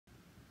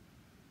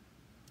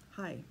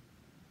Hi,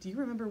 do you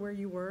remember where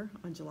you were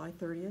on July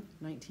 30th,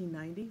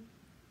 1990?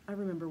 I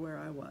remember where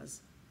I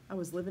was. I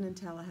was living in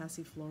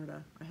Tallahassee,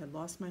 Florida. I had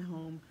lost my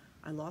home,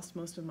 I lost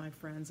most of my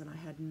friends, and I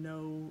had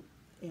no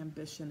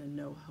ambition and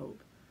no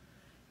hope.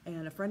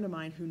 And a friend of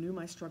mine who knew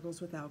my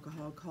struggles with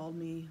alcohol called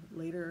me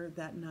later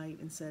that night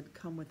and said,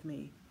 "Come with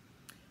me."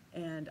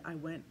 And I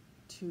went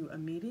to a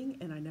meeting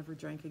and I never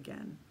drank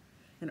again.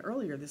 And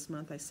earlier this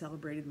month, I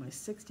celebrated my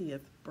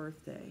 60th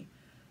birthday.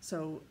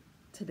 So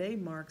today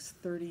marks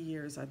 30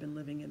 years I've been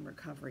living in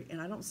recovery.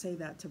 And I don't say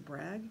that to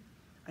brag.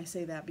 I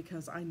say that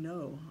because I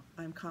know,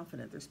 I'm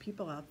confident there's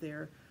people out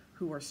there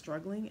who are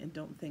struggling and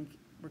don't think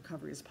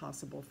recovery is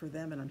possible for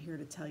them. And I'm here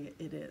to tell you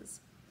it is.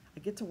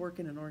 I get to work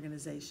in an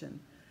organization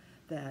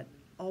that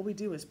all we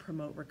do is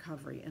promote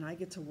recovery. And I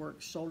get to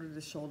work shoulder to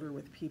shoulder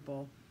with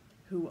people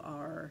who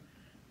are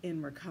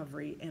in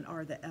recovery and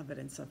are the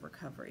evidence of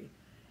recovery.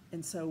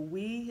 And so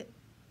we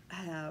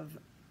have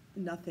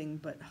nothing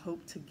but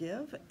hope to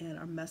give and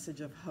a message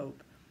of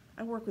hope.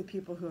 I work with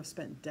people who have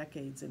spent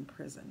decades in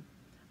prison.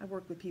 I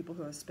work with people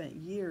who have spent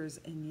years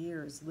and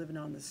years living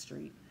on the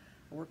street.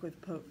 I work with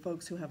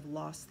folks who have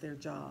lost their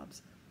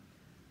jobs.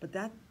 But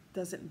that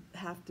doesn't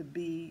have to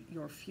be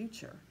your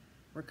future.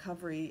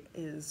 Recovery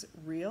is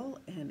real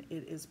and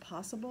it is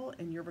possible,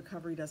 and your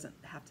recovery doesn't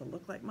have to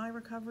look like my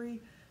recovery.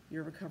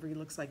 Your recovery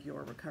looks like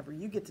your recovery.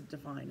 You get to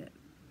define it.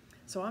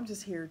 So I'm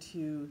just here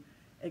to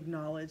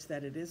acknowledge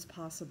that it is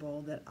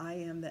possible, that I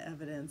am the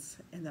evidence,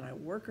 and that I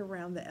work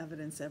around the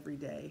evidence every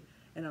day,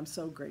 and I'm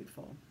so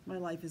grateful. My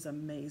life is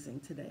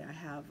amazing today. I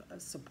have a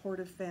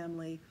supportive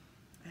family.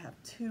 I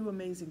have two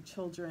amazing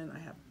children. I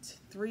have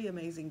three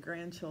amazing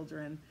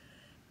grandchildren,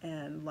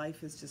 and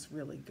life is just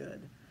really good.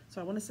 So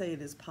I want to say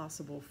it is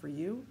possible for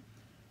you.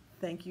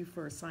 Thank you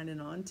for signing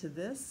on to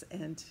this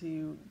and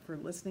for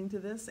listening to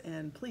this,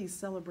 and please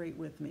celebrate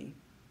with me.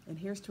 And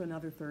here's to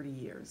another 30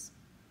 years.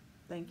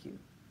 Thank you.